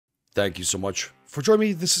Thank you so much for joining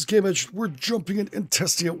me. This is GameEdged. We're jumping in and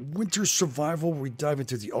testing out winter survival. We dive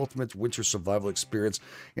into the ultimate winter survival experience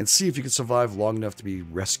and see if you can survive long enough to be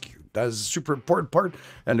rescued. That is a super important part,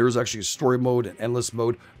 and there is actually a story mode and endless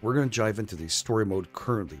mode. We're going to dive into the story mode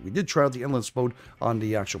currently. We did try out the endless mode on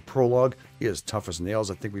the actual prologue. It is tough as nails.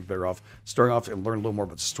 I think we'd better off starting off and learn a little more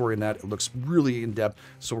about the story in that. It looks really in-depth,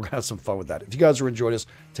 so we're going to have some fun with that. If you guys are enjoying this,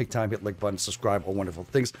 take time, hit like button, subscribe, all wonderful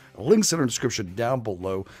things. Links in our description down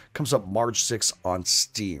below. Comes up March 6th on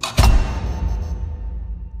Steam.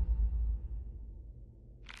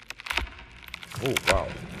 Oh, wow.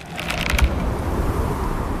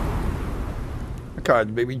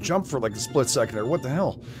 God, maybe jump for like a split second or what the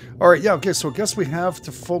hell. All right, yeah, okay, so I guess we have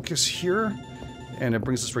to focus here, and it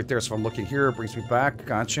brings us right there. So if I'm looking here, it brings me back.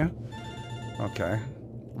 Gotcha. Okay. A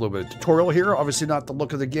little bit of tutorial here. Obviously not the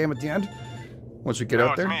look of the game at the end. Once we get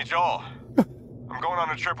out there. It's me, Joel. I'm going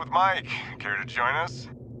on a trip with Mike. Care to join us?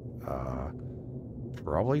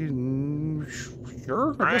 Probably.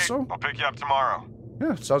 Sure, I guess so. I'll pick you up tomorrow.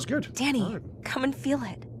 Yeah, sounds good. Danny, come and feel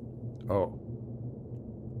it. Oh.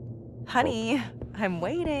 Honey, I'm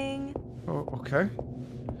waiting. Oh, okay.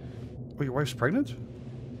 Oh, your wife's pregnant?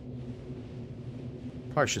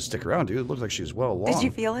 Probably should stick around, dude. It looks like she's well along. Did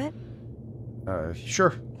you feel it?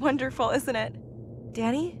 Sure. Wonderful, isn't it?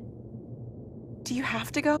 Danny? Do you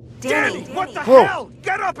have to go? Danny, what the hell?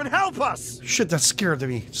 Get up and help us! Shit, that scared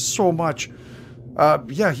me so much.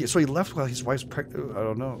 Yeah, so he left while his wife's pregnant. I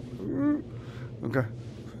don't know. Okay.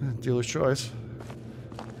 Dealer's choice.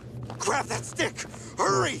 Grab that stick!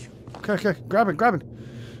 Hurry! Okay, grab it.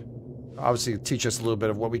 Obviously, teach us a little bit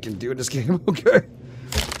of what we can do in this game, okay?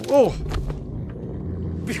 Whoa!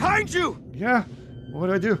 Behind you! Yeah, what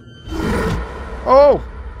did I do? Oh!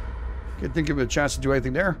 Didn't give him a chance to do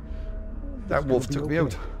anything there. That wolf took me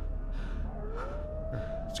out.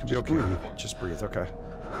 It's gonna be okay. Just breathe, okay.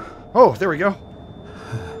 Oh, there we go.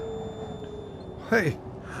 Hey.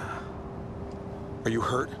 Are you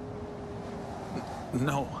hurt?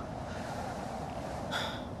 No.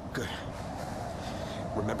 Good.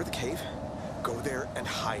 Remember the cave? Go there and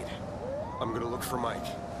hide. I'm gonna look for Mike.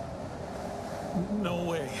 No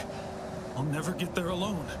way. I'll never get there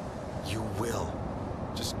alone. You will.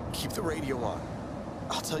 Just keep the radio on.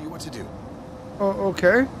 I'll tell you what to do. Oh,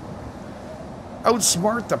 okay.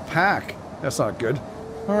 Outsmart the pack. That's not good.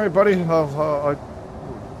 All right, buddy.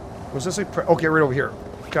 Was this a... Okay, right over here.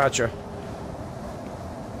 Gotcha.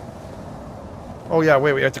 Oh, yeah,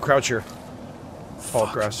 wait, we have to crouch here. Tall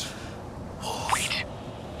grass. Wait.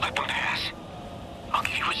 Let them pass. I'll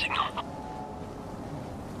give you a signal.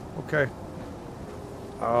 Okay.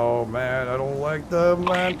 Oh, man, I don't like them,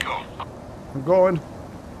 man. Okay, go. I'm going.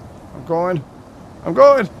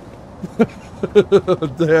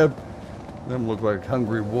 Damn. Them look like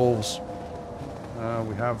hungry wolves.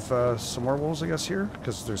 We have some more wolves, I guess, here,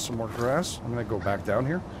 because there's some more grass. I'm going to go back down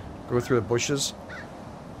here. Go through the bushes.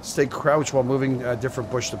 Stay crouched while moving different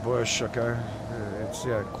bush to bush, okay? It's,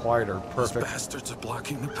 yeah, quieter. Perfect. Those bastards are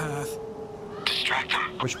blocking the path. Distract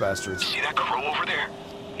them. Which bastards? See that crow over there?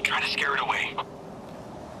 Try to scare it away.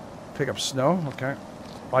 Pick up snow, okay.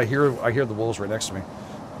 I hear the wolves right next to me.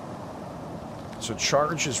 So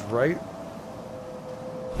charge is right.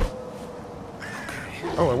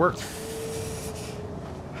 Oh, it worked.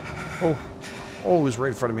 Oh, it was right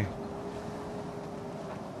in front of me.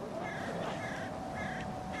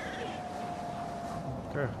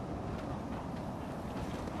 Okay.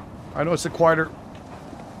 I know it's a quieter.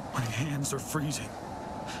 My hands are freezing.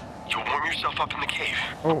 You'll warm yourself up in the cave.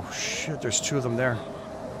 Oh shit, there's two of them there.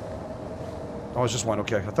 Oh, it's just one,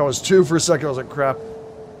 okay. I thought it was two for a second. I was like, crap.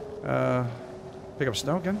 Pick up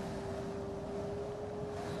snow again?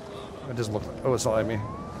 It doesn't look like... Oh, it's not like me.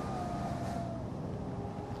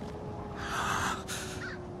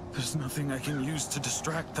 There's nothing I can use to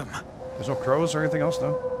distract them. There's no crows or anything else,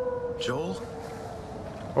 no? Joel?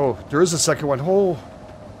 Oh, there is a second one. Oh.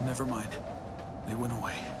 Never mind. They went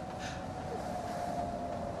away.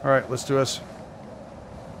 Alright, let's do this.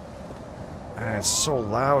 Man, it's so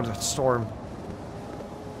loud, that storm.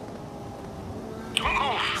 Don't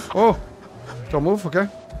move. Oh! Don't move, okay.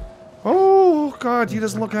 Oh, God, he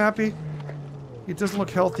doesn't look happy. He doesn't look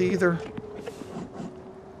healthy either.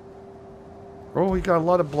 Oh, he got a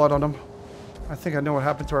lot of blood on him. I think I know what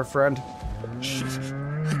happened to our friend. Shit.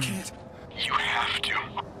 I can't. You have to.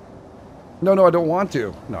 No, I don't want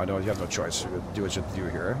to. No, I don't. You have no choice. You do what you have to do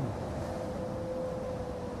here.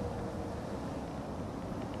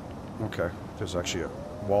 Okay. There's actually a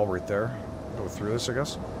wall right there. Go through this, I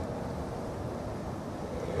guess.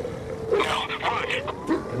 No, run.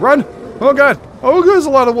 Run! Oh, God. Oh, there's a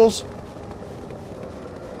lot of wolves.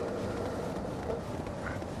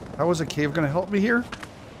 How is a cave going to help me here?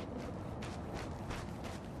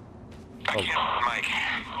 I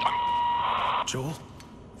can't, Mike. Joel?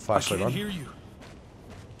 Flashlight I on. can't hear you.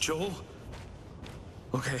 Joel?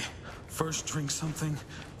 Okay, first drink something,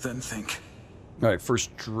 then think. All right,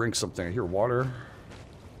 first drink something. I hear water.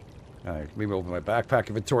 All right, maybe open my backpack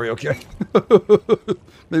inventory. Okay.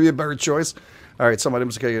 Maybe a better choice. All right, some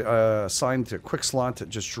items, okay, assigned to quick slot,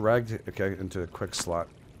 just dragged, okay, into a quick slot.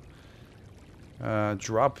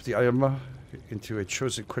 Drop the item into a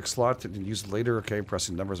chosen quick slot and use it later, okay,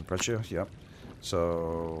 pressing numbers and press you, yep.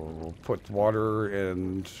 So, we'll put water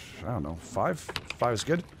in, I don't know, 5? 5 is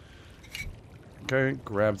good. Okay,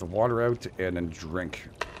 grab the water out and then drink.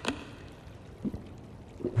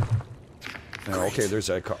 Okay, there's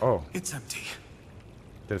a, oh. It's empty.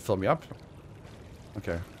 Did it fill me up?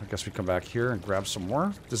 Okay, I guess we come back here and grab some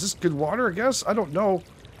more. Is this good water, I guess? I don't know.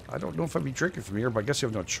 I don't know if I'd be drinking from here, but I guess you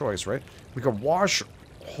have no choice, right? We can wash,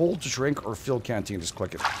 hold to drink, or fill canteen. Just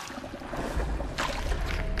click it.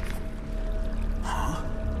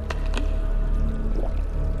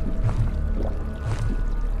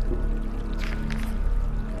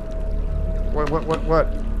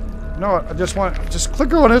 What? No, I just want... Just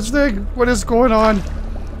click on this thing. What is going on?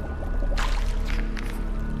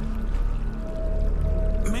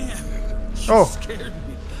 Man, Oh. scared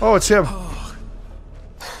me. Oh, it's him.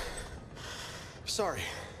 Sorry.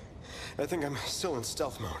 I think I'm still in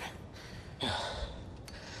stealth mode.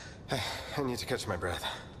 I need to catch my breath.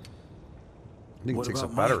 You can What take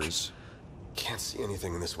some about Mike? batteries. Can't see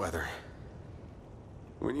anything in this weather.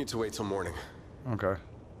 We need to wait till morning. Okay.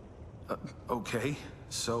 Okay,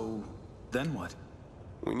 so then what?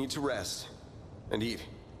 We need to rest and eat.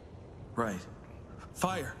 Right.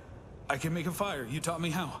 Fire. I can make a fire. You taught me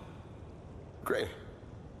how. Great.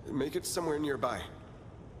 Make it somewhere nearby.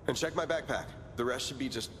 And check my backpack. The rest should be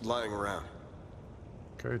just lying around.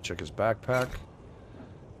 Okay, check his backpack.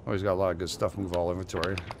 Oh, he's got a lot of good stuff. Move all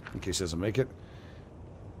inventory in case he doesn't make it.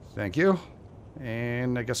 Thank you.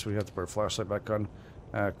 And I guess we have to put our flashlight back on.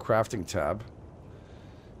 Crafting tab.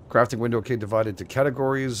 Crafting window, okay, divided into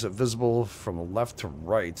categories, visible from left to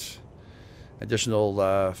right.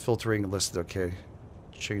 Additional filtering listed, okay.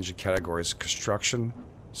 Change the categories. Construction.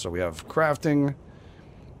 So we have crafting.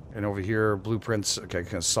 And over here, blueprints. Okay,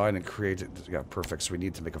 can assign and create it. Yeah, perfect. So we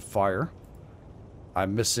need to make a fire.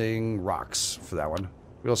 I'm missing rocks for that one.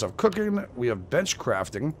 We also have cooking. We have bench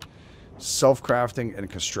crafting, self-crafting, and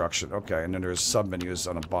construction. Okay, and then there's sub-menus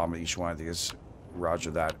on the bottom of each one of these.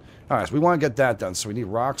 Roger that. All right, so we want to get that done. So we need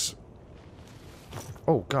rocks.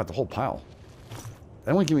 Oh, God, the whole pile.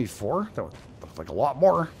 That only give me 4? That was like a lot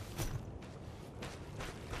more.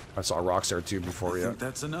 I saw rocks there, too, before, I think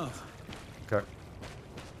that's enough. Okay.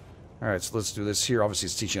 All right, so let's do this here. Obviously,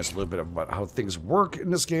 it's teaching us a little bit about how things work in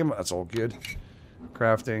this game. That's all good.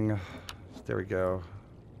 Crafting. There we go.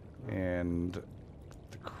 And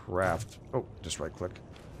the craft. Oh, just right-click.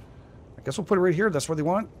 I guess we'll put it right here. That's what they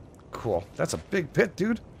want. Cool. That's a big pit,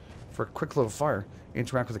 dude. For a quick little fire.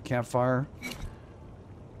 Interact with the campfire.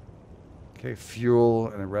 Okay, fuel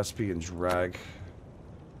and a recipe and drag.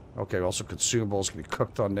 Okay, also consumables can be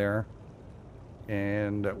cooked on there.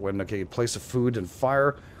 And when, okay, you place the food and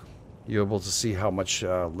fire, you're able to see how much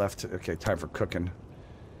left. Okay, time for cooking.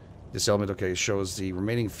 This element, okay, shows the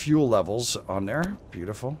remaining fuel levels on there.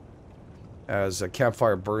 Beautiful. As a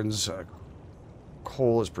campfire burns,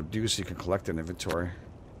 coal is produced, you can collect an inventory.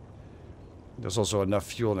 There's also enough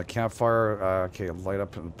fuel in the campfire. Okay, light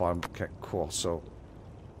up in the bottom. Okay, cool. So,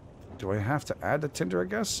 do I have to add the tinder, I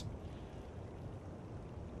guess?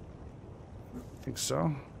 I think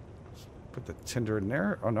so. Put the tinder in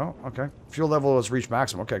there. Oh, no. Okay. Fuel level has reached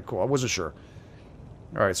maximum. Okay, cool. I wasn't sure.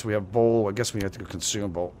 All right, so we have bowl. I guess we have to go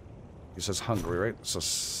consume bowl. It says hungry, right? So,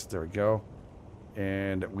 there we go.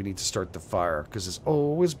 And we need to start the fire because it's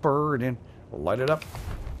always burning. We'll light it up.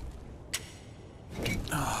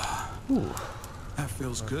 Ooh. That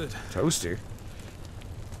feels good. Toasty.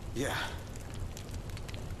 Yeah.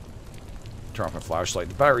 Turn off my flashlight.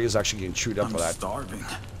 The battery is actually getting chewed up I'm by that. starving.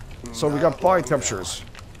 So we got body temperatures.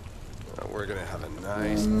 We're gonna have a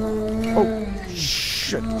nice... Oh,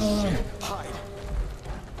 shit. Hide.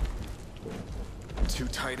 Too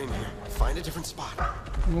tight in here. Find a different spot.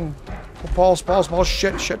 Oh, balls,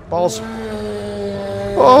 shit, balls.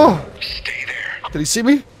 Oh! Stay there. Did he see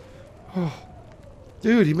me? Oh.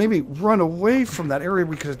 Dude, he made me run away from that area.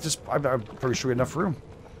 We could have just... I'm pretty sure we had enough room.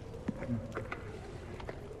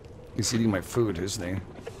 He's eating my food, isn't he?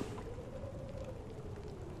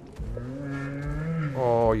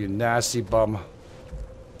 Oh, you nasty bum.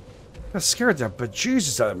 That scared that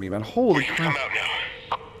bejesus out of me, man. Holy Come crap. out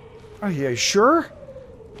now. Are you sure?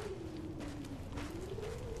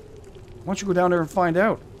 Why don't you go down there and find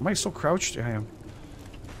out? Am I still crouched? I am.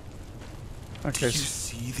 Do Okay. you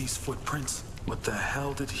see these footprints? What the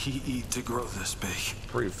hell did he eat to grow this big?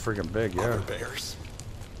 Pretty friggin' big, yeah. Other bears?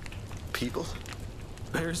 People?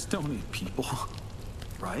 Bears don't eat people,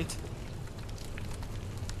 right?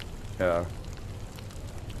 Yeah.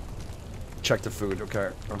 Check the food. Okay,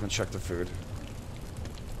 I'm gonna check the food.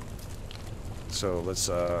 So let's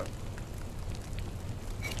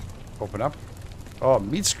open up. Oh,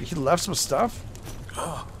 meat. He left some stuff.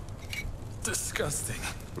 Oh, disgusting.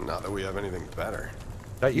 Not that we have anything better.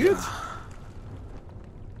 That you?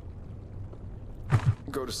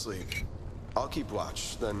 Go to sleep. I'll keep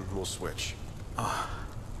watch, then we'll switch.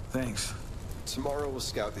 Thanks. Tomorrow we'll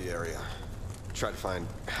scout the area. Try to find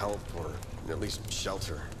help or at least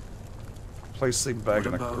shelter. Place sleeping bag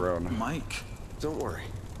What on the about ground. Mike? Don't worry.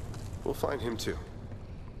 We'll find him too.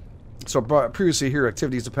 So previously here,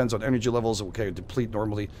 activities depends on energy levels. Okay, deplete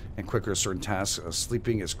normally and quicker certain tasks.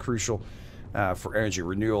 Sleeping is crucial for energy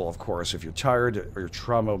renewal, of course. If you're tired, your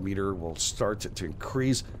trauma meter will start to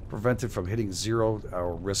increase, prevented from hitting 0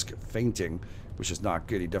 or risk fainting, which is not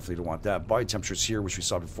good. You definitely don't want that. Body temperatures here, which we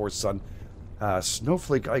saw before, sun.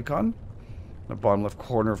 Snowflake icon. The bottom left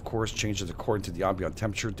corner, of course, changes according to the ambient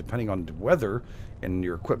temperature. Depending on the weather and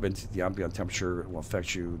your equipment, the ambient temperature will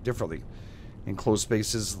affect you differently. Enclosed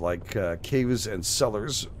spaces like caves and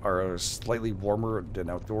cellars are slightly warmer than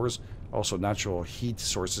outdoors. Also, natural heat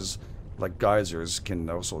sources like geysers can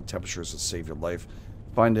also temperatures that save your life.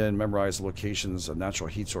 Find and memorize locations of natural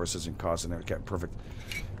heat sources and cause an okay, perfect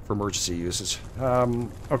for emergency uses.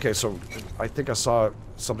 Okay, so I think I saw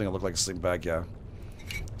something that looked like a sleeping bag. Yeah,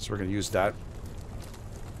 so we're gonna use that.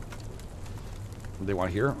 They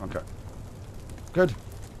want here? Okay. Good.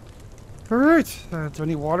 Alright. Do I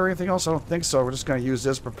need water or anything else? I don't think so. We're just going to use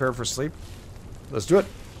this, prepare for sleep. Let's do it.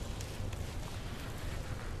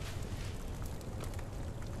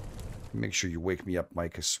 Make sure you wake me up,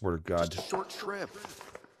 Mike. I swear to God. Just a short trip.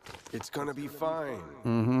 It's gonna be fine.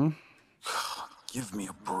 Mm-hmm. Give me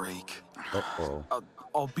a break. Uh-oh.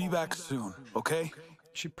 I'll be back soon, okay?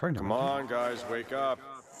 She pregnant. Come on, guys, wake up.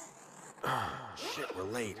 Shit, we're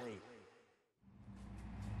late.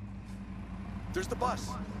 There's the bus.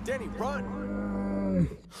 Danny, run!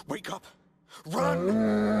 Wake up!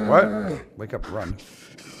 Run! What? Wake up, run.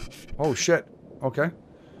 Oh, shit. Okay.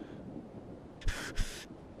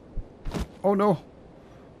 Oh, no.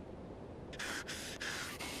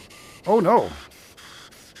 Oh, no.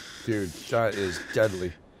 Dude, that is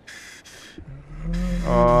deadly.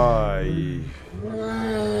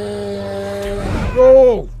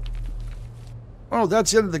 Oh! Oh,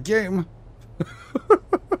 that's the end of the game.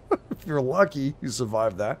 If you're lucky, you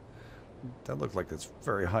survived that. That looked like it's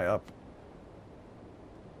very high up.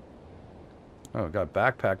 Oh, got a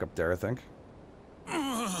backpack up there, I think.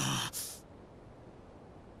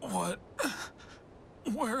 What?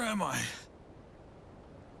 Where am I?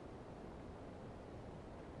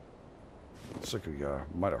 Looks like we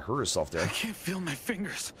might have hurt herself there. I can't feel my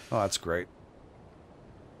fingers. Oh, that's great.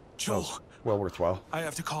 Joel. Well worthwhile. I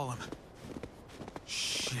have to call him.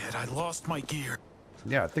 Shit, I lost my gear.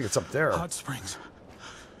 Yeah, I think it's up there. Hot Springs.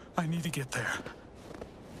 I need to get there.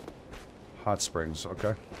 Hot Springs,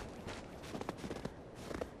 okay.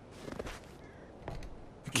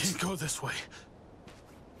 I can't go this way.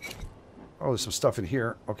 Oh, there's some stuff in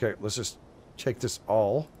here. Okay, let's just take this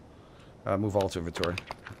all. Move all to inventory.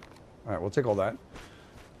 All right, we'll take all that.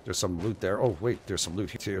 There's some loot there. Oh, wait, there's some loot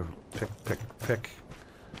here too. Pick.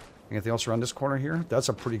 Anything else around this corner here? That's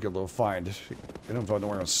a pretty good little find. I don't know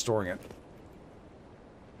where I'm storing it.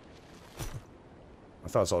 I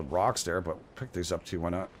thought I saw rocks there, but pick these up too. Why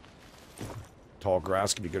not? Tall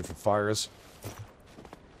grass can be good for fires.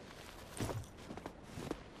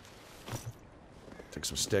 Take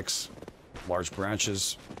some sticks. Large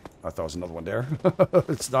branches. I thought it was another one there.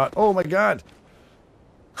 It's not. Oh my god!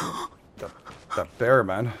 That bear,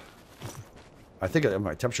 man. I think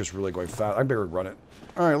my temperature's really going fast. I better run it.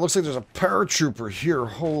 Alright, looks like there's a paratrooper here.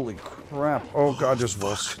 Holy crap. Oh god, there's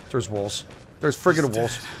wolves. There's wolves. There's friggin'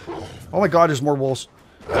 wolves. Oh my god, there's more wolves.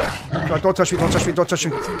 God, don't touch me, don't touch me, don't touch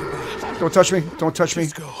me. Don't touch me, don't touch me.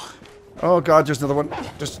 Let's go. Oh god, there's another one.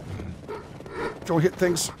 Just don't hit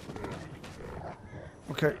things.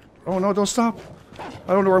 Okay. Oh no, don't stop.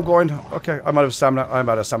 I don't know where I'm going. Okay, I'm out of stamina. I'm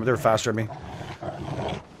out of stamina. They're faster than me.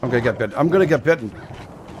 I'm gonna get bitten. I'm gonna get bitten.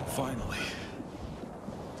 Finally.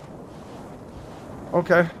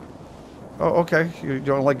 Okay. Oh, okay. You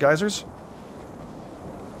don't like geysers?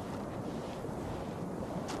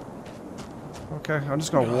 Okay, I'm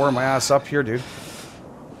just gonna warm my ass up here, dude.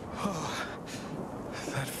 Oh,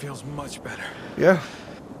 that feels much better. Yeah.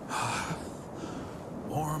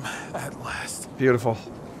 Warm at Beautiful.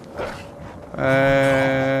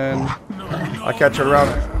 And I can't turn around.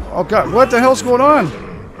 Oh god, what the hell's going on?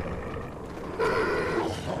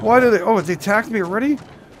 Why did they... Oh, they attacked me already?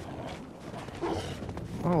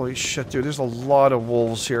 Holy shit, dude. There's a lot of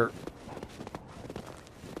wolves here.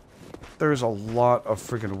 There's a lot of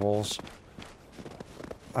freaking wolves.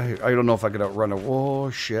 I don't know if I could outrun a... Oh,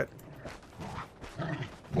 shit.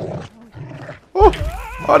 Oh!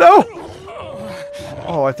 Oh, no!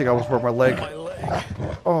 Oh, I think I almost broke my leg.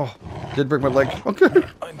 Oh, did break my leg. Okay.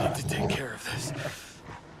 I need to take care of this.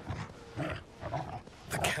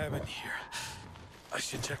 The cabin here. I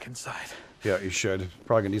should check inside. Yeah, you should.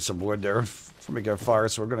 Probably gonna need some wood there for me to get fire,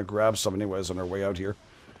 so we're gonna grab some anyways on our way out here.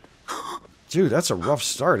 Dude, that's a rough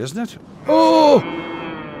start, isn't it? Oh!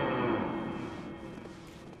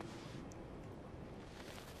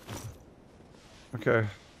 Okay.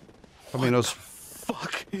 I mean, those...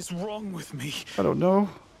 Fuck is wrong with me? I don't know.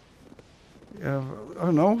 Yeah, I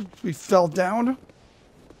don't know. We fell down.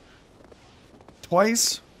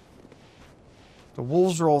 Twice. The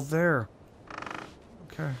wolves are all there.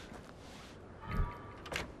 Okay.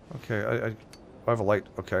 Okay, I have a light.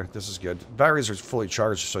 Okay, this is good. Batteries are fully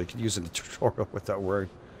charged, so you can use it in the tutorial without worrying.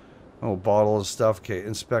 Oh, bottle and stuff. Okay,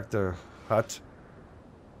 inspect the hut.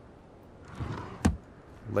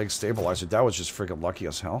 Leg stabilizer. That was just freaking lucky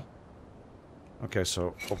as hell. Okay,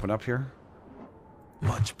 so open up here.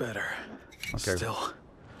 Much better. Okay. Still,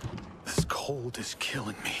 this cold is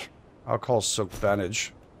killing me. Alcohol soaked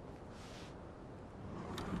bandage.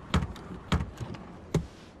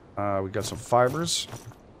 We got some fibers.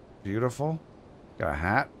 Beautiful. Got a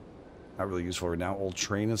hat. Not really useful right now. Old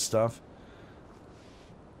train and stuff.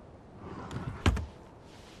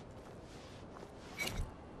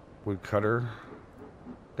 Wood cutter.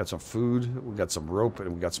 Got some food. We got some rope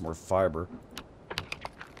and we got some more fiber.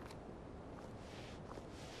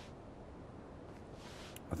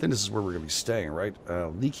 I think this is where we're going to be staying, right?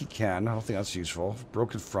 Leaky can. I don't think that's useful.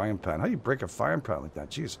 Broken frying pan. How do you break a frying pan like that?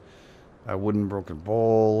 Jeez. A wooden broken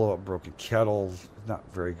bowl. A broken kettle. Not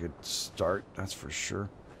very good start, that's for sure.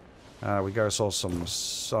 We got ourselves some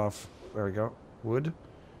soft... There we go. Wood.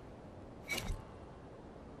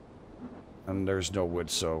 And there's no wood,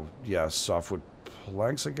 so... Yeah, softwood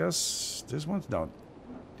planks, I guess. These ones? No.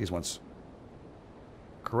 These ones.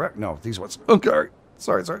 Correct? No, these ones. Okay.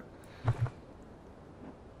 Sorry.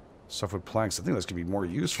 Softwood planks. I think this could be more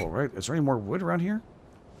useful, right? Is there any more wood around here?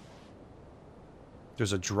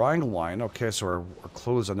 There's a drying line. Okay, so our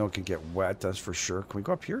clothes I know can get wet. That's for sure. Can we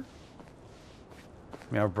go up here? I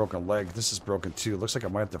mean, I have a broken leg. This is broken too. Looks like I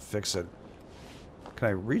might have to fix it. Can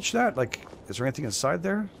I reach that? Like, is there anything inside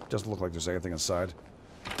there? Doesn't look like there's anything inside.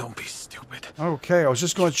 Don't be stupid. Okay, I was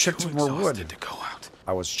just going to check for more wood. To go out.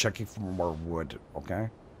 I was checking for more wood, okay?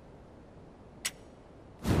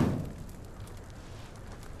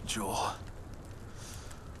 Joel,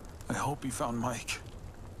 I hope you found Mike.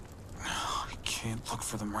 I can't look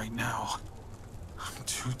for them right now. I'm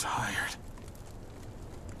too tired.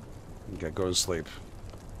 Okay, go to sleep.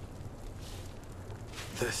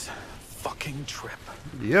 This fucking trip.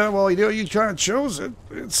 Yeah, well, you know, you kind of chose it.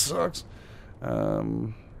 It sucks.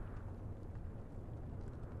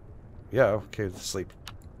 Yeah, okay, sleep.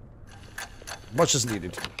 Much is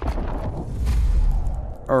needed.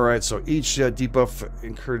 Alright, so each debuff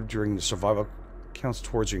incurred during the survival counts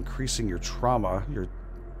towards increasing your trauma. Your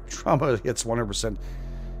trauma hits 100%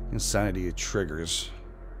 insanity. It triggers.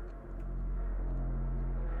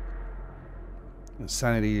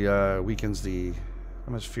 Insanity weakens the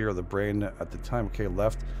hemisphere of the brain at the time. Okay,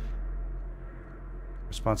 left.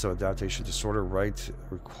 Responsive adaptation disorder, right,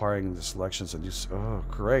 requiring the selections and use. Oh,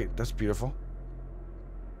 great. That's beautiful.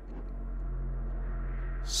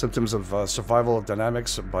 Symptoms of survival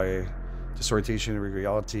dynamics by disorientation in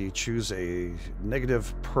reality. Choose a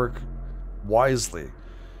negative perk wisely.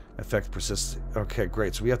 Effect persists. Okay,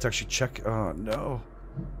 great. So we have to actually check. Oh, no.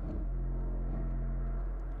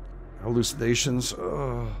 Hallucinations.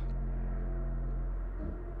 Oh.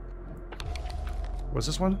 What's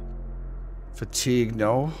this one? Fatigue,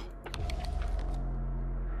 no.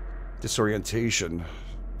 Disorientation.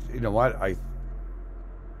 You know what?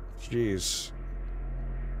 Jeez.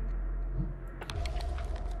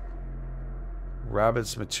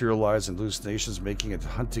 Rabbits materialize in hallucinations, making it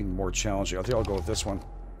hunting more challenging. I think I'll go with this one.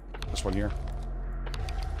 This one here.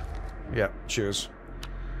 Yeah, choose.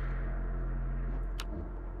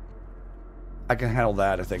 I can handle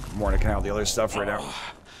that, I think, more than I can handle the other stuff right now.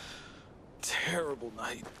 Terrible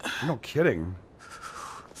night. No kidding.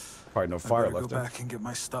 Probably no fire left. Go back and get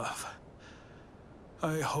my stuff.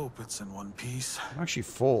 I hope it's in one piece. I'm actually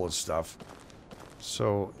full of stuff.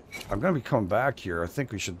 So, I'm going to be coming back here. I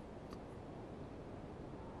think we should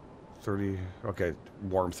 30. Okay,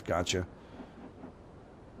 warmth, gotcha.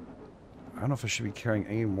 I don't know if I should be carrying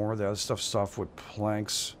any more of that stuff. Softwood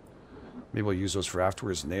planks. Maybe we'll use those for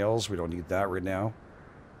afterwards. Nails, we don't need that right now.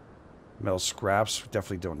 Metal scraps,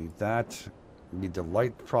 definitely don't need that. We need the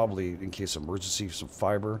light, probably in case of emergency, some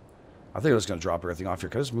fiber. I think I was going to drop everything off here.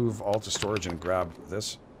 Can I just move all to storage and grab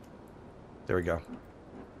this? There we go.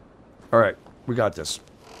 Alright, we got this.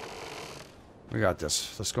 We got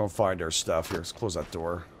this. Let's go and find our stuff here. Let's close that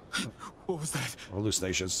door. What was that?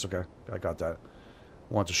 Hallucinations. It's okay. I got that.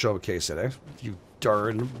 Want to showcase it, eh? You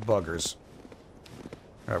darn buggers.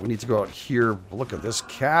 Alright, we need to go out here. Look at this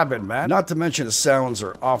cabin, man. Not to mention the sounds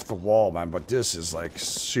are off the wall, man. But this is like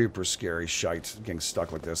super scary shite. Getting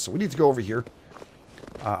stuck like this. So we need to go over here.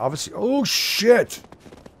 Obviously. Oh, shit!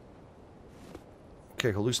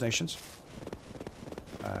 Okay, hallucinations.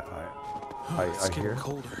 It's I getting hear.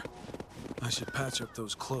 colder. I should patch up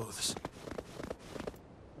those clothes.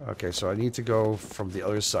 Okay, so I need to go from the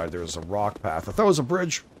other side. There's a rock path. I thought it was a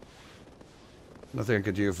bridge. Nothing I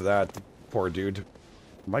could do for that. Poor dude.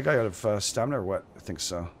 My guy out of stamina or what? I think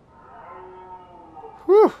so.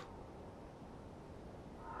 Whew.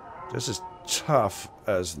 This is tough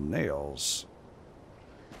as nails.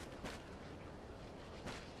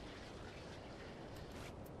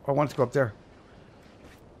 I want to go up there.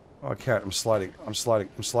 Oh, I can't. I'm sliding. I'm sliding.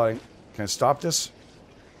 I'm sliding. Can I stop this?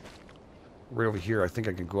 Right over here. I think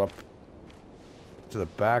I can go up to the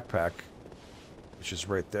backpack, which is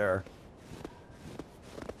right there.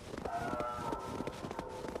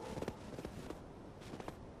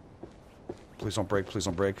 Please don't break. Please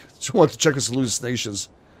don't break. Just want to check his hallucinations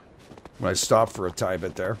when I stop for a tiny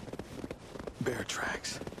bit there. Bear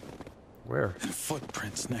tracks. Where? And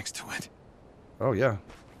footprints next to it. Oh, yeah.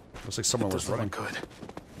 Looks like someone was running. Good.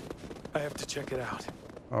 I have to check it out.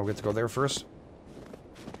 Oh, we have to go there first?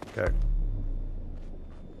 Okay.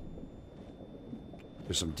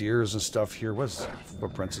 There's some deers and stuff here. What's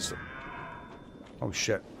footprints and stuff? Oh,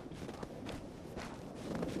 shit.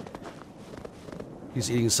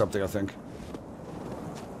 He's eating something, I think.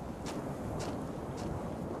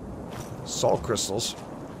 Salt crystals.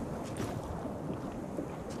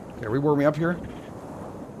 Okay, are we warming up here?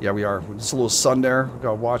 Yeah, we are. Just a little sun there. We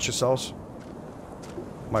gotta watch yourselves.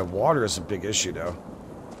 My water is a big issue, though.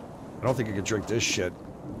 I don't think I can drink this shit.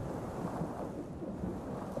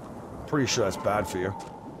 Pretty sure that's bad for you.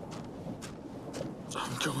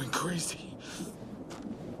 I'm going crazy.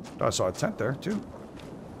 Oh, I saw a tent there, too.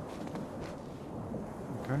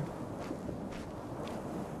 Okay.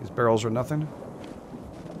 These barrels are nothing.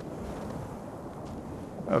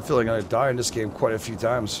 I have a feeling I'm gonna die in this game quite a few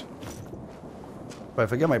times. But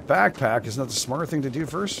if I get my backpack, isn't that the smarter thing to do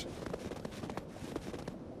first?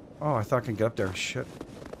 Oh, I thought I can get up there. Shit.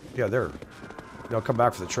 Yeah, there. Yeah, I'll come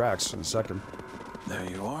back for the tracks in a second. There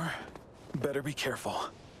you are. Better be careful.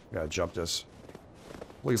 Gotta jump this.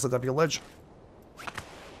 Please let that be a ledge.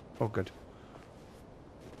 Oh, good.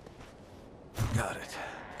 Got it.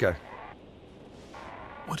 Okay.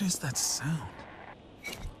 What is that sound?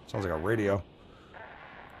 Sounds like a radio.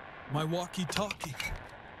 My walkie-talkie.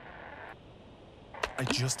 I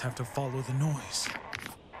just have to follow the noise.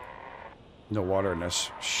 No water in this.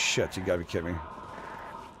 Shit, you gotta be kidding me.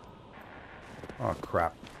 Oh,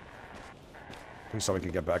 crap. Please somebody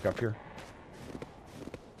can get back up here.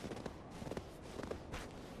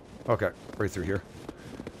 Okay, right through here.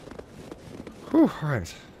 Whew,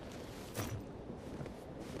 alright.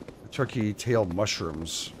 Turkey-tailed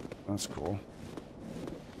mushrooms. That's cool.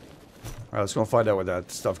 Alright, let's go find out where that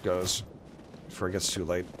stuff goes before it gets too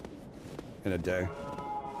late in a day.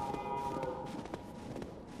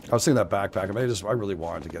 I was thinking that backpack. I mean, I really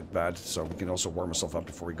wanted to get bad, so we can also warm ourselves up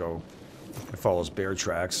before we go and follow those bear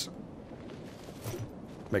tracks.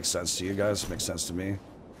 Makes sense to you guys. Makes sense to me.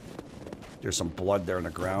 There's some blood there in the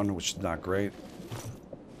ground, which is not great.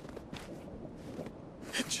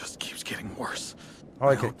 It just keeps getting worse. Oh,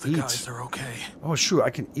 I can hope the eat. guys are okay. Oh, shoot, I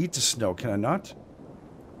can eat the snow, can I not?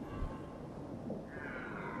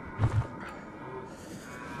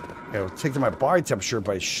 Yeah, it'll take to my body temperature,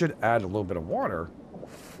 but I should add a little bit of water.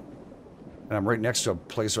 And I'm right next to a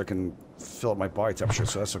place where I can fill up my body temperature,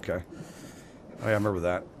 so that's okay. Oh, yeah, I remember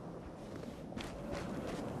that.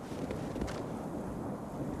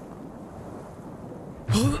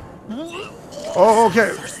 Oh,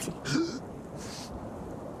 okay.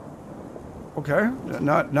 Okay,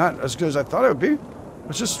 not as good as I thought it would be.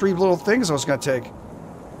 It's just 3 little things I was gonna take. How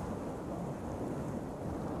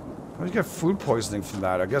did you get food poisoning from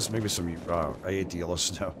that? I guess maybe some. I ate the yellow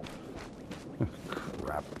snow.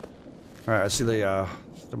 Crap. All right, I see the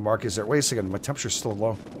markers there. Wait a second, my temperature's still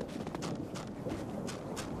low.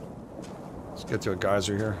 Let's get to a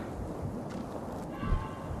geyser here.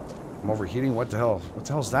 I'm overheating? What the hell? What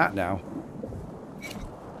the hell's that now?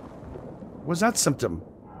 What's that symptom?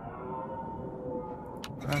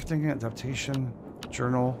 Crafting, adaptation,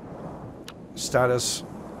 journal, status,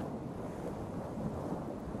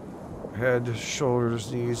 head,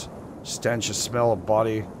 shoulders, knees, stench, a smell of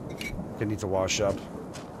body. I need to wash up.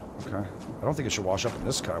 Okay. I don't think I should wash up in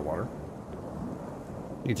this kind of water.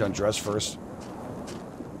 Need to undress first.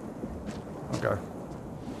 Okay.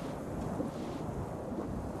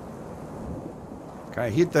 Can I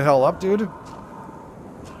heat the hell up, dude?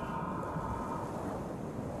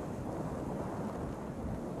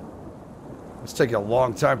 It's taking a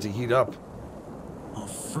long time to heat up. I'll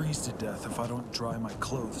freeze to death if I don't dry my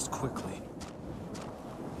clothes quickly.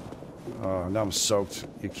 Oh, now I'm soaked.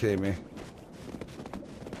 You kidding me?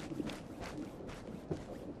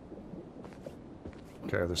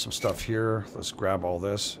 Okay, there's some stuff here. Let's grab all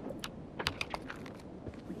this.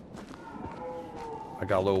 I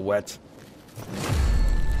got a little wet.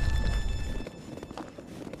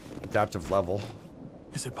 Adaptive level.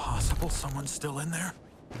 Is it possible someone's still in there?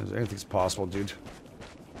 Anything's possible, dude.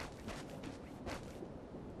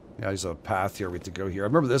 Yeah, there's a path here we have to go here. I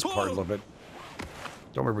remember this part a little bit.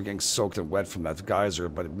 Don't remember getting soaked and wet from that geyser,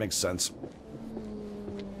 but it makes sense.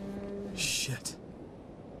 Shit.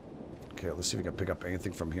 Okay, let's see if we can pick up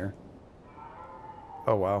anything from here.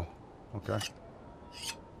 Oh, wow. Okay.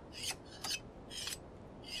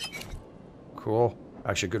 Cool.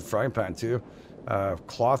 Actually, a good frying pan, too.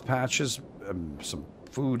 Cloth patches, some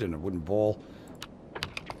food in a wooden bowl.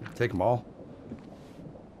 Take them all.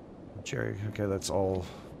 Cherry. Okay, that's all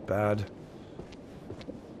bad.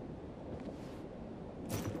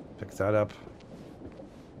 Pick that up.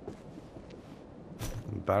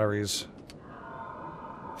 Batteries.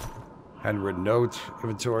 Handwritten note.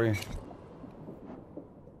 Inventory.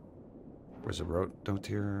 Where's the note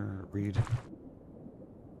here? Read.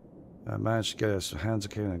 Managed to get us hands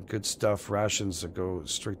okay on good stuff. Rations that go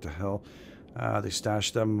straight to hell. They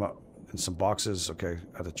stashed them in some boxes. Okay,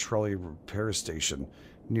 at a trolley repair station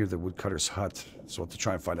near the woodcutter's hut. So we'll have to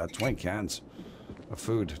try and find out 20 cans of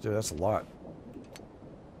food. Dude, that's a lot.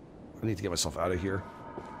 I need to get myself out of here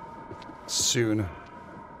soon.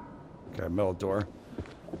 Okay, metal door.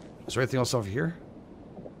 Is there anything else over here?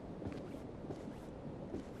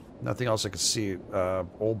 Nothing else I can see.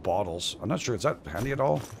 Old bottles. I'm not sure. Is that handy at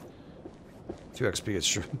all? 2 XP is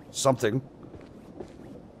sure. Something.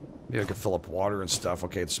 Maybe I could fill up water and stuff.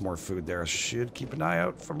 Okay, it's more food there. I should keep an eye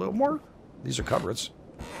out for a little more. These are cupboards.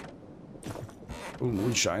 Ooh,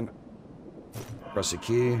 moonshine. Rusty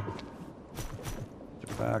key.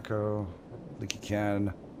 Tobacco. Leaky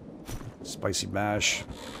can. Spicy mash.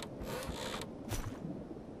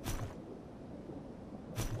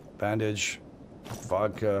 Bandage.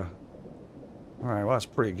 Vodka. Alright, well, that's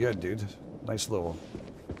pretty good, dude. Nice little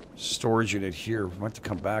storage unit here. We might have to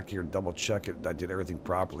come back here and double check it. I did everything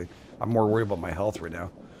properly. I'm more worried about my health right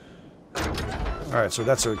now. Alright, so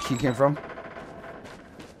that's where the key came from.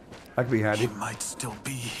 That could be handy. He might still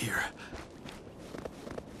be here.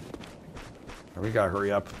 We gotta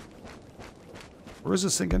hurry up. Where is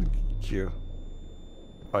this thing again? Q.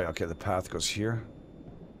 Oh yeah, okay, the path goes here.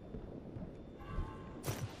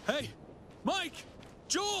 Hey! Mike!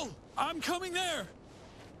 Joel! I'm coming there!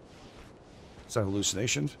 Is that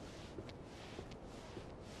hallucination?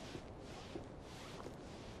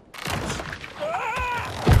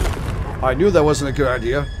 I knew that wasn't a good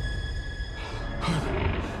idea.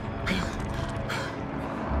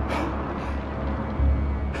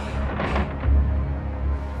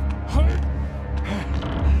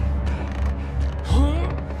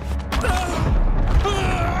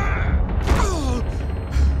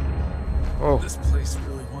 Oh. This place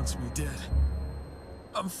really wants me dead.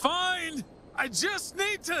 I'm fine! I just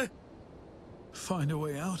need to find a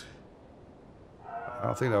way out. I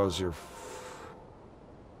don't think that was your...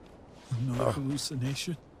 Another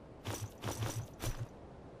hallucination.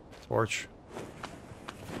 Torch.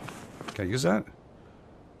 Can I use that?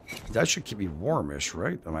 That should keep me warmish,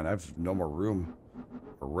 right? I mean, I have no more room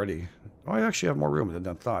already. Oh, I actually have more room than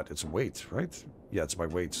I thought. It's weight, right? Yeah, it's my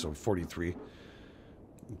weight, so 43.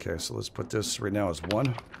 Okay, so let's put this right now as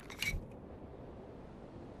 1.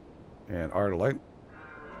 And art of light.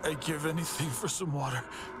 I'd give anything for some water.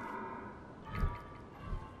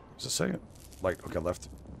 What's it say? Light. Okay, left.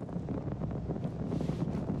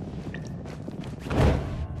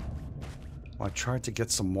 Well, I tried to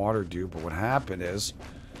get some water, dude, but what happened is...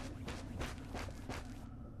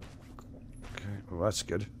 Okay, well, that's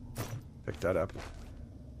good. Pick that up.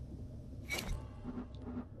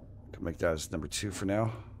 Can make that as number 2 for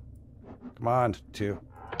now. Come on, 2.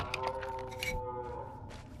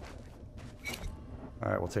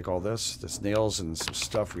 Alright, we'll take all this. There's nails and some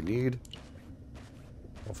stuff we need.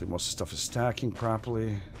 Hopefully most of the stuff is stacking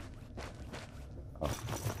properly. Oh,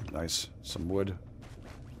 nice. Some wood.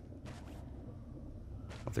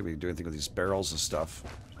 I don't think we can do anything with these barrels and stuff.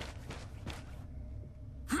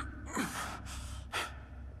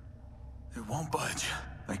 It won't budge.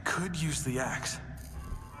 I could use the axe.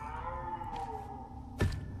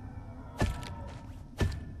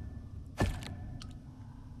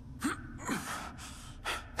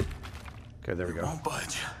 Okay, there we go. It won't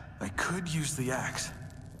budge. I could use the axe.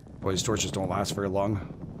 Boy, these torches don't last very long.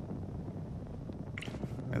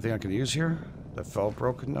 Anything I can use here? That fell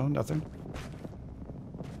broken? No, nothing.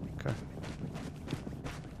 Okay.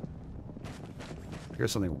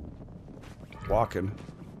 Here's something walking.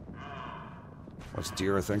 That's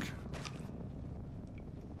deer, I think.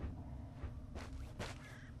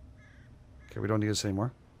 Okay, we don't need this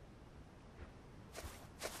anymore.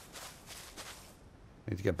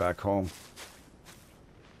 Need to get back home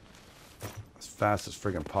as fast as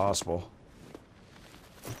friggin' possible.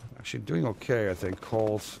 Actually, doing okay, I think.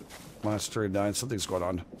 Cold, minus 39. Something's going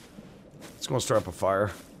on. Let's go and start up a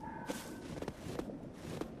fire.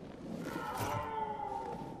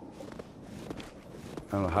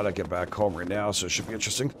 I don't know how to get back home right now, so it should be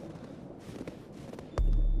interesting.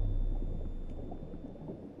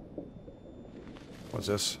 What's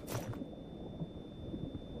this?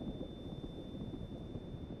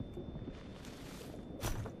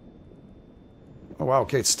 Oh wow,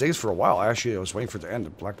 okay, it stays for a while. Actually, I was waiting for it to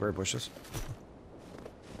end. Blackberry bushes.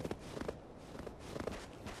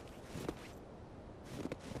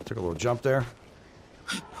 Took a little jump there.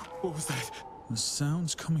 What was that? The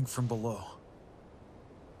sound's coming from below.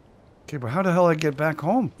 Okay, but how the hell did I get back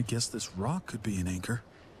home? I guess this rock could be an anchor.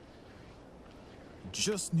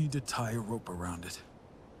 Just need to tie a rope around it.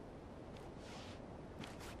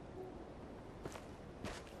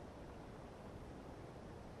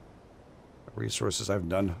 Resources I've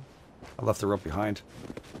done. I left the rope behind.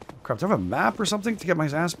 Crap, do I have a map or something to get my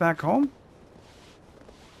ass back home?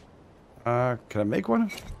 Can I make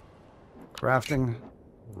one? Crafting.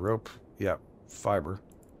 Rope. Yeah, fiber.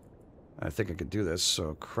 I think I could do this,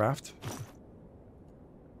 so craft.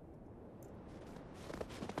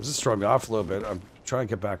 This is throwing me off a little bit. I'm trying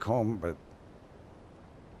to get back home, but...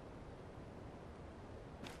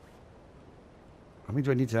 How many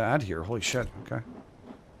do I need to add here? Holy shit, okay.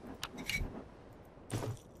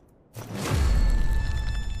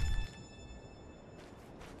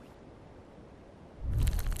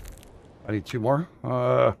 I need 2 more.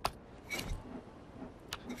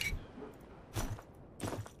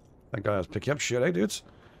 Thank God I was picking up shit, eh, dudes?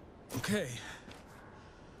 Okay.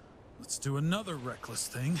 Let's do another reckless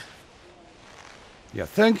thing. You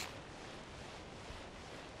think?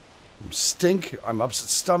 I'm stink. I'm upset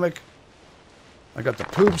stomach. I got the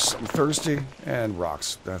poops. I'm thirsty. And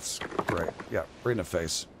rocks. That's great. Yeah, right in the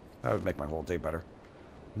face. That would make my whole day better.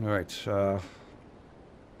 All right. Can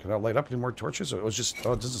I light up any more torches? Or it was just...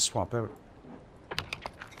 Oh, it doesn't swap out.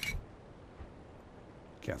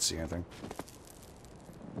 Can't see anything.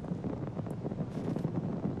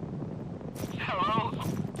 Hello?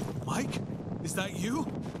 Mike? Is that you?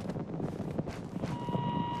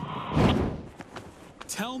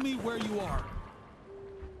 Tell me where you are.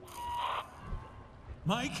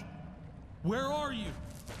 Mike? Where are you?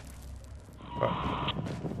 Oh,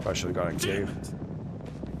 I should have gone in cave. Damn it.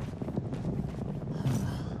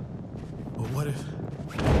 But what if...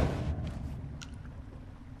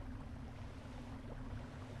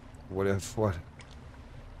 What if, what?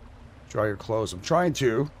 Dry your clothes. I'm trying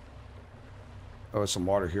to. Oh, there's some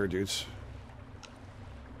water here, dudes.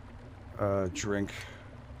 Drink.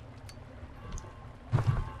 I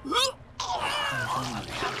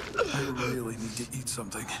really need to eat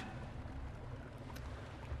something.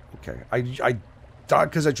 Okay. I thought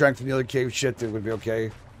because I drank from the other cave shit that it would be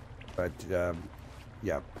okay. But,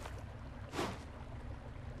 yeah.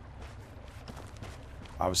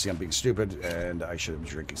 Obviously, I'm being stupid, and I should have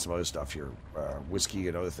been drinking some other stuff here. Whiskey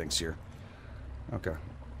and other things here. Okay.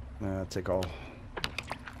 Take all.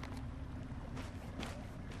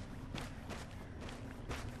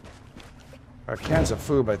 Cans of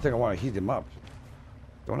food, but I think I want to heat them up.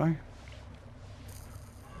 Don't I? Can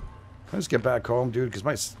I just get back home, dude?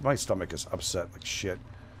 Because my stomach is upset like shit.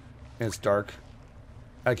 And it's dark.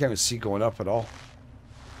 I can't even see going up at all.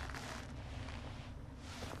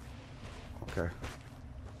 Okay.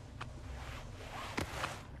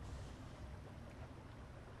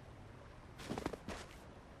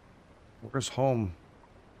 Where's home?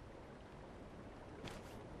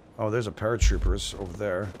 Oh, there's a paratroopers over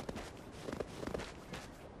there.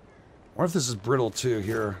 I wonder if this is brittle too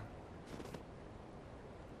here.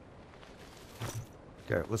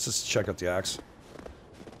 Okay, let's just check out the axe.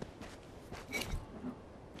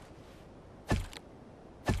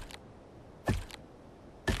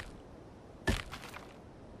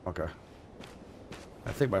 Okay.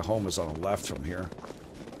 I think my home is on the left from here.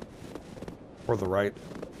 Or the right.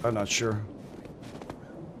 I'm not sure.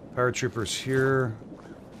 Paratroopers here.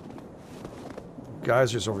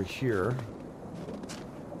 Geysers over here.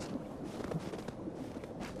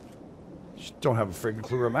 Just don't have a freaking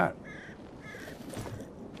clue where I'm at.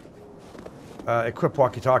 Equip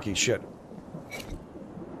walkie-talkie. Shit.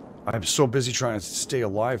 I'm so busy trying to stay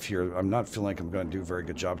alive here. I'm not feeling like I'm going to do a very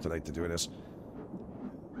good job tonight to do this.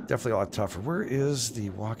 Definitely a lot tougher. Where is the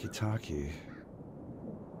walkie-talkie?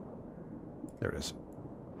 There it is.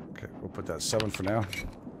 Okay, we'll put that 7 for now.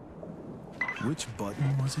 Which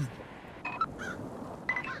button was it?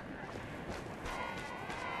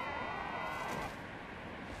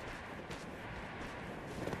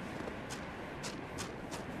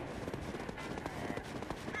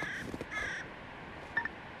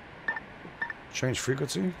 Change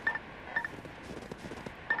frequency?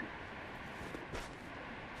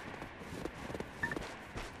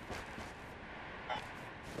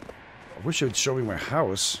 I wish it would show me my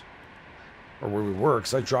house. Or where we were,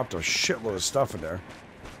 because I dropped a shitload of stuff in there.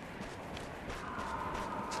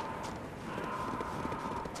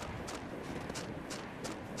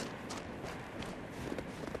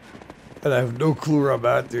 And I have no clue where I'm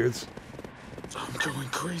at, dudes. I'm going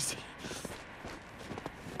crazy.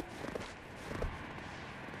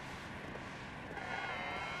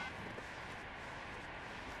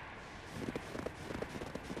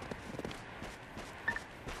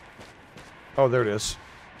 Oh, there it is.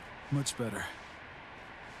 Much better.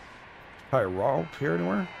 Hi, raw up here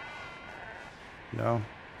anywhere? No.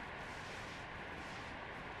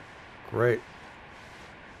 Great.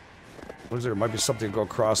 Looks like there might be something to go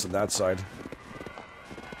across on that side.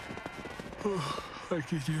 I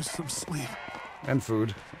could use some sleep. And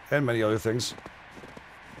food. And many other things.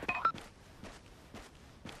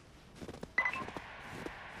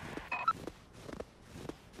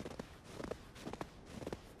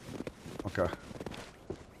 Okay.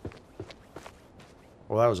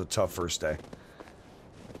 Well, that was a tough first day.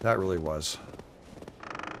 That really was.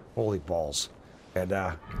 Holy balls. And,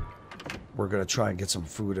 we're gonna try and get some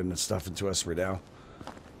food and stuff into us right now.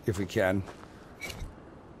 If we can.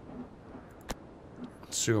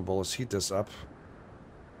 Consumable. Let's heat this up.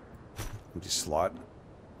 Empty slot.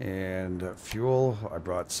 And fuel. I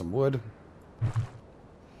brought some wood.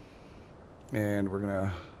 And we're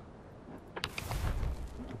gonna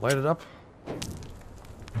light it up.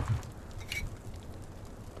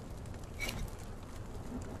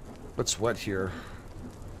 What's wet here?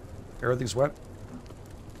 Everything's wet?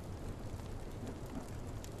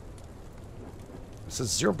 It says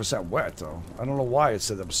 0% wet, though. I don't know why it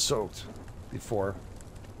said I'm soaked before.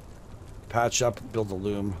 Patch up, build a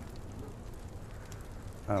loom.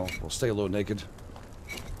 Oh, we'll stay a little naked.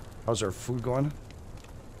 How's our food going?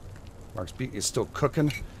 Mark's beat is still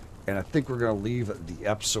cooking. And I think we're going to leave the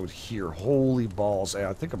episode here. Holy balls. Hey,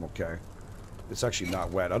 I think I'm okay. It's actually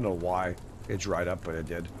not wet. I don't know why it dried up, but it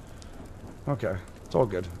did. Okay. It's all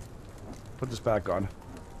good. Put this back on.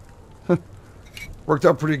 Worked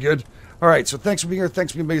out pretty good. All right, so thanks for being here.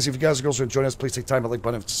 Thanks for being amazing. If you guys and girls are enjoying us, please take time to like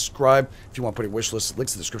button and subscribe. If you want to put a wish list,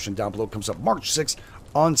 links in the description down below. It comes up March 6th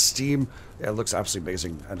on Steam. Yeah, it looks absolutely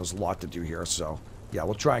amazing, and there's a lot to do here. So, yeah,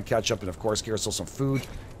 we'll try and catch up and, of course, get ourselves some food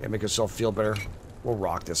and make ourselves feel better. We'll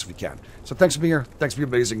rock this if we can. So thanks for being here. Thanks for being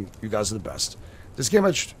amazing. You guys are the best. This is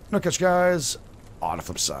GameEdged. I'll catch you guys on the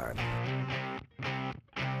flip side.